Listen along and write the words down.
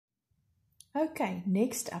Okay,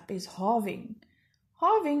 next up is halving.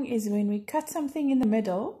 Halving is when we cut something in the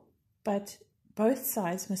middle, but both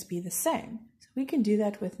sides must be the same. So we can do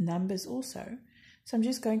that with numbers also. So I'm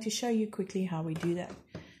just going to show you quickly how we do that.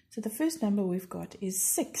 So the first number we've got is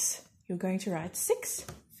 6. You're going to write 6,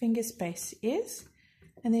 finger space is,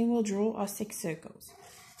 and then we'll draw our 6 circles.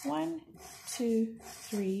 1, 2,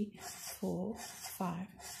 3, 4, 5,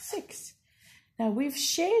 6. Now we've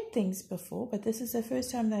shared things before, but this is the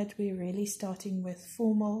first time that we're really starting with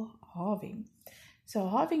formal halving. So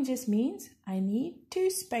halving just means I need 2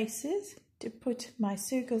 spaces to put my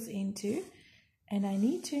circles into, and I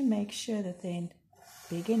need to make sure that they're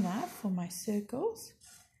big enough for my circles.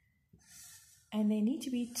 And they need to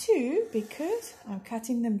be 2 because I'm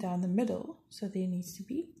cutting them down the middle, so there needs to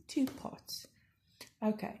be 2 parts.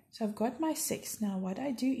 Okay, so I've got my 6. Now what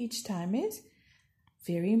I do each time is,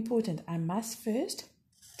 very important, I must first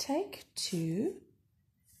take 2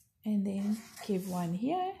 and then give 1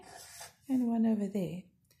 here and 1 over there.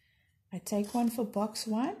 I take 1 for box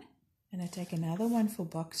 1 and I take another 1 for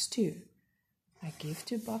box 2. I give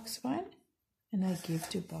to box 1 and I give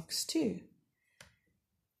to box 2.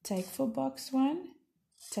 Take for box 1,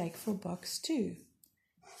 take for box 2.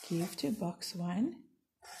 Give to box 1,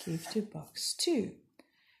 give to box 2.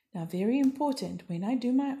 Now very important, when I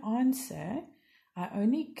do my answer, I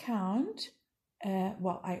only count,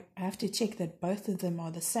 I have to check that both of them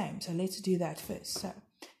are the same. So let's do that first. So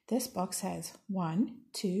this box has 1,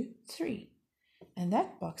 2, 3. And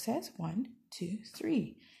that box has 1, 2,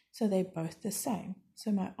 3. So they're both the same.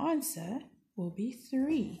 So my answer will be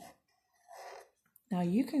 3. Now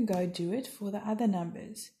you can go do it for the other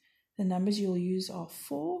numbers. The numbers you'll use are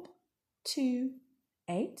 4, 2,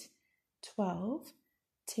 8, 12,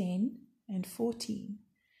 10, and 14.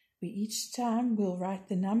 Each time we'll write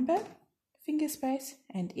the number, finger space,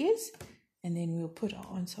 and is, and then we'll put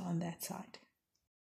our answer on that side.